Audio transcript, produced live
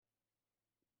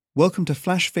Welcome to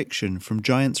Flash Fiction from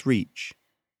Giant's Reach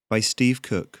by Steve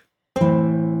Cook.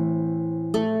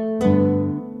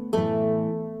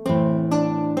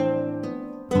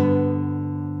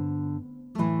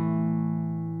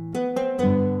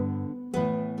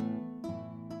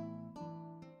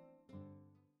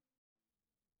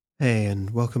 Hey, and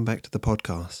welcome back to the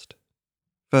podcast.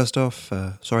 First off,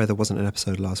 sorry there wasn't an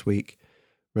episode last week.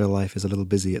 Real life is a little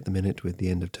busy at the minute with the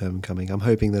end of term coming. I'm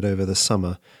hoping that over the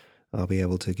summer I'll be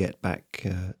able to get back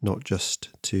not just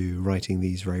to writing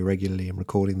these very regularly and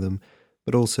recording them,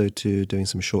 but also to doing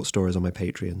some short stories on my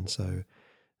Patreon, so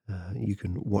you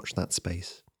can watch that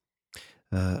space.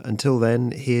 Until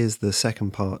then, here's the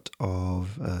second part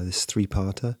of this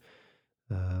three-parter,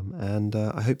 and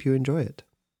I hope you enjoy it.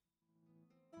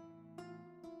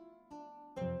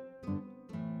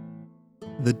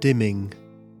 The Dimming,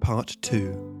 Part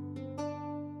 2.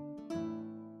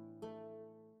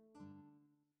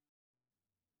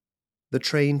 The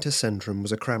train to Centrum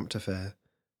was a cramped affair,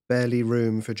 barely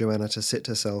room for Joanna to sit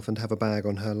herself and have a bag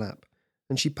on her lap,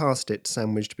 and she passed it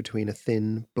sandwiched between a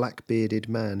thin, black-bearded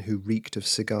man who reeked of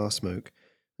cigar smoke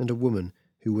and a woman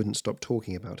who wouldn't stop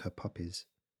talking about her puppies.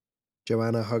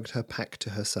 Joanna hugged her pack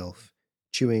to herself,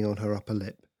 chewing on her upper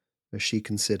lip, as she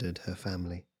considered her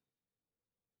family.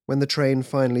 When the train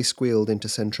finally squealed into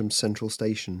Centrum's central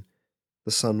station,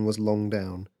 the sun was long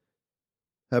down.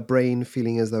 Her brain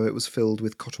feeling as though it was filled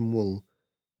with cotton wool,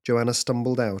 Joanna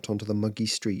stumbled out onto the muggy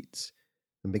streets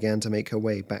and began to make her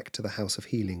way back to the House of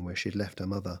Healing where she'd left her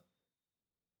mother.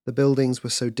 The buildings were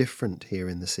so different here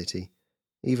in the city,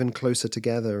 even closer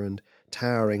together and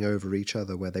towering over each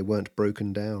other where they weren't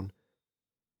broken down.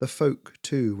 The folk,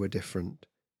 too, were different,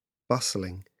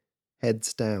 bustling,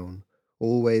 heads down,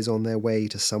 always on their way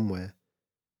to somewhere.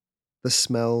 The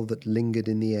smell that lingered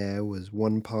in the air was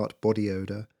one part body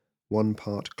odour, one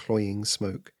part cloying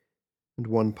smoke, and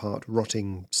one part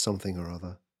rotting something or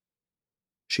other.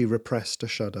 She repressed a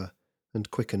shudder and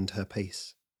quickened her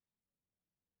pace.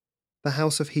 The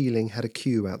House of Healing had a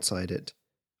queue outside it,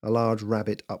 a large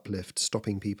rabbit uplift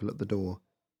stopping people at the door.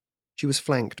 She was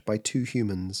flanked by two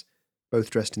humans, both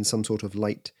dressed in some sort of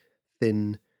light,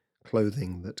 thin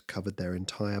clothing that covered their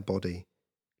entire body,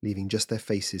 leaving just their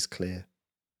faces clear.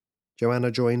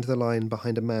 Joanna joined the line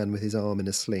behind a man with his arm in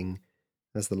a sling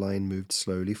as the line moved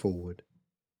slowly forward.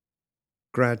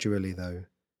 Gradually, though,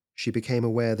 she became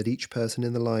aware that each person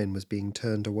in the line was being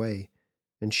turned away,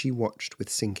 and she watched with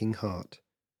sinking heart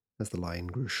as the line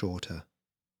grew shorter.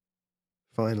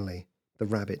 Finally, the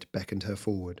rabbit beckoned her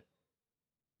forward.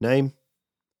 Name?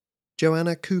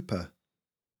 Joanna Cooper.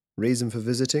 Reason for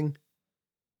visiting?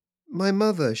 My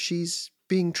mother, she's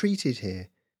being treated here.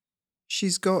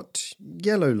 She's got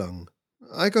yellow lung.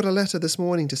 I got a letter this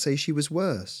morning to say she was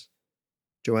worse.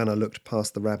 Joanna looked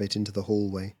past the rabbit into the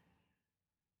hallway.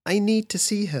 I need to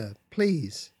see her,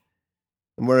 please.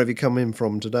 And where have you come in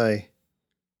from today?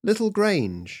 Little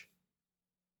Grange.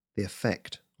 The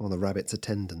effect on the rabbit's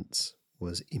attendants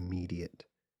was immediate.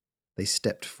 They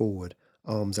stepped forward,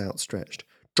 arms outstretched.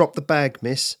 Drop the bag,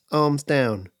 miss. Arms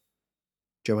down.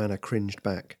 Joanna cringed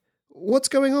back. What's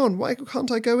going on? Why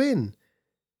can't I go in?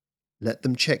 Let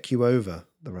them check you over,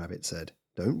 the rabbit said.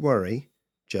 Don't worry.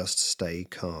 Just stay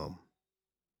calm.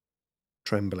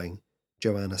 Trembling,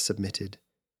 Joanna submitted.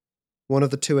 One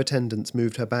of the two attendants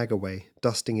moved her bag away,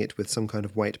 dusting it with some kind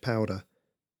of white powder,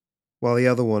 while the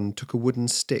other one took a wooden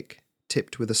stick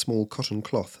tipped with a small cotton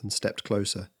cloth and stepped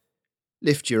closer.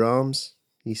 Lift your arms,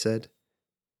 he said.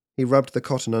 He rubbed the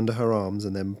cotton under her arms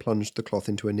and then plunged the cloth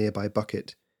into a nearby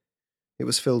bucket. It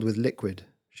was filled with liquid,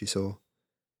 she saw.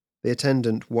 The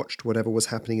attendant watched whatever was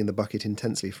happening in the bucket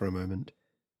intensely for a moment,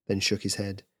 then shook his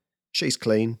head. She's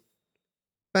clean.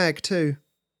 Bag too.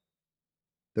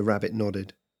 The rabbit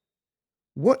nodded.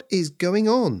 What is going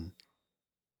on?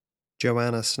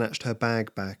 Joanna snatched her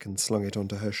bag back and slung it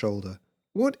onto her shoulder.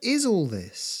 What is all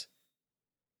this?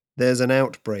 There's an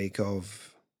outbreak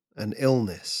of an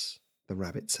illness, the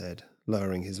rabbit said,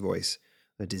 lowering his voice.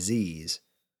 A disease.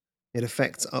 It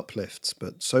affects uplifts,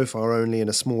 but so far only in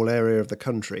a small area of the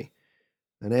country.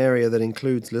 An area that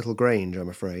includes Little Grange, I'm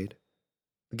afraid.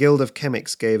 The Guild of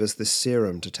Chemics gave us this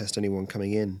serum to test anyone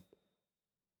coming in.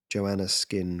 Joanna's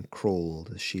skin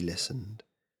crawled as she listened.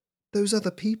 Those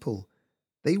other people,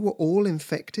 they were all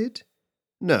infected?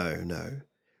 No.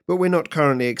 But we're not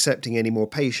currently accepting any more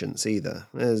patients either.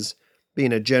 There's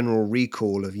been a general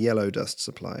recall of yellow dust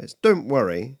supplies. Don't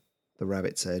worry, the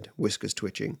rabbit said, whiskers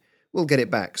twitching. We'll get it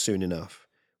back soon enough.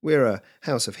 We're a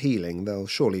House of Healing. They'll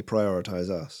surely prioritise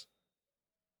us.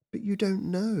 But you don't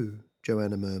know,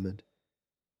 Joanna murmured.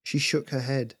 She shook her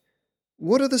head.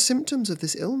 What are the symptoms of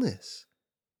this illness?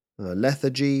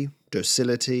 Lethargy,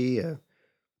 docility, a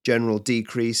general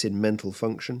decrease in mental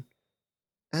function.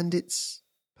 And it's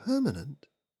permanent.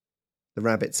 The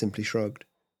rabbit simply shrugged.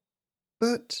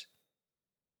 But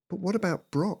what about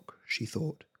Brock, she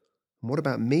thought. And what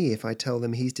about me if I tell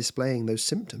them he's displaying those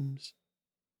symptoms?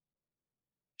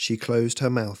 She closed her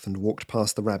mouth and walked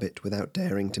past the rabbit without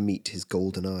daring to meet his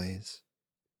golden eyes.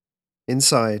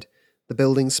 Inside, the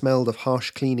building smelled of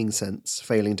harsh cleaning scents,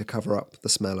 failing to cover up the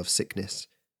smell of sickness.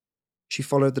 She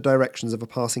followed the directions of a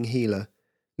passing healer,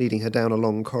 leading her down a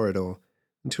long corridor,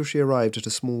 until she arrived at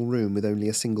a small room with only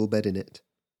a single bed in it.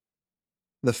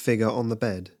 The figure on the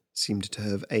bed seemed to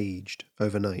have aged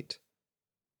overnight.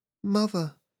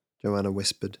 "Mother," Joanna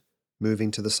whispered,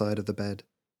 moving to the side of the bed.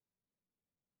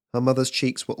 Her mother's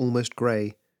cheeks were almost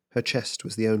grey, her chest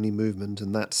was the only movement,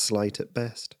 and that slight at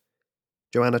best.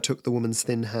 Joanna took the woman's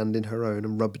thin hand in her own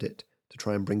and rubbed it to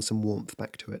try and bring some warmth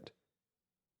back to it.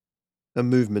 A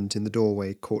movement in the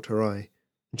doorway caught her eye,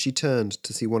 and she turned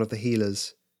to see one of the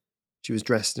healers. She was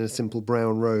dressed in a simple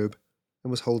brown robe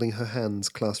and was holding her hands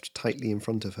clasped tightly in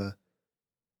front of her.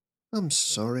 "I'm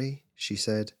sorry," she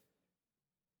said.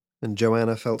 And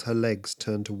Joanna felt her legs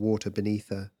turn to water beneath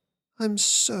her. "I'm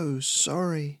so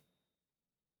sorry."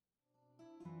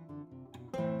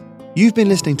 You've been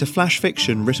listening to flash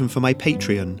fiction written for my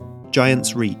Patreon,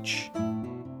 Giant's Reach.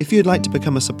 If you'd like to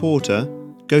become a supporter,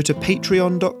 go to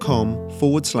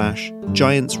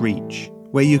patreon.com/Giant's Reach,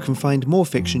 where you can find more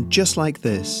fiction just like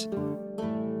this,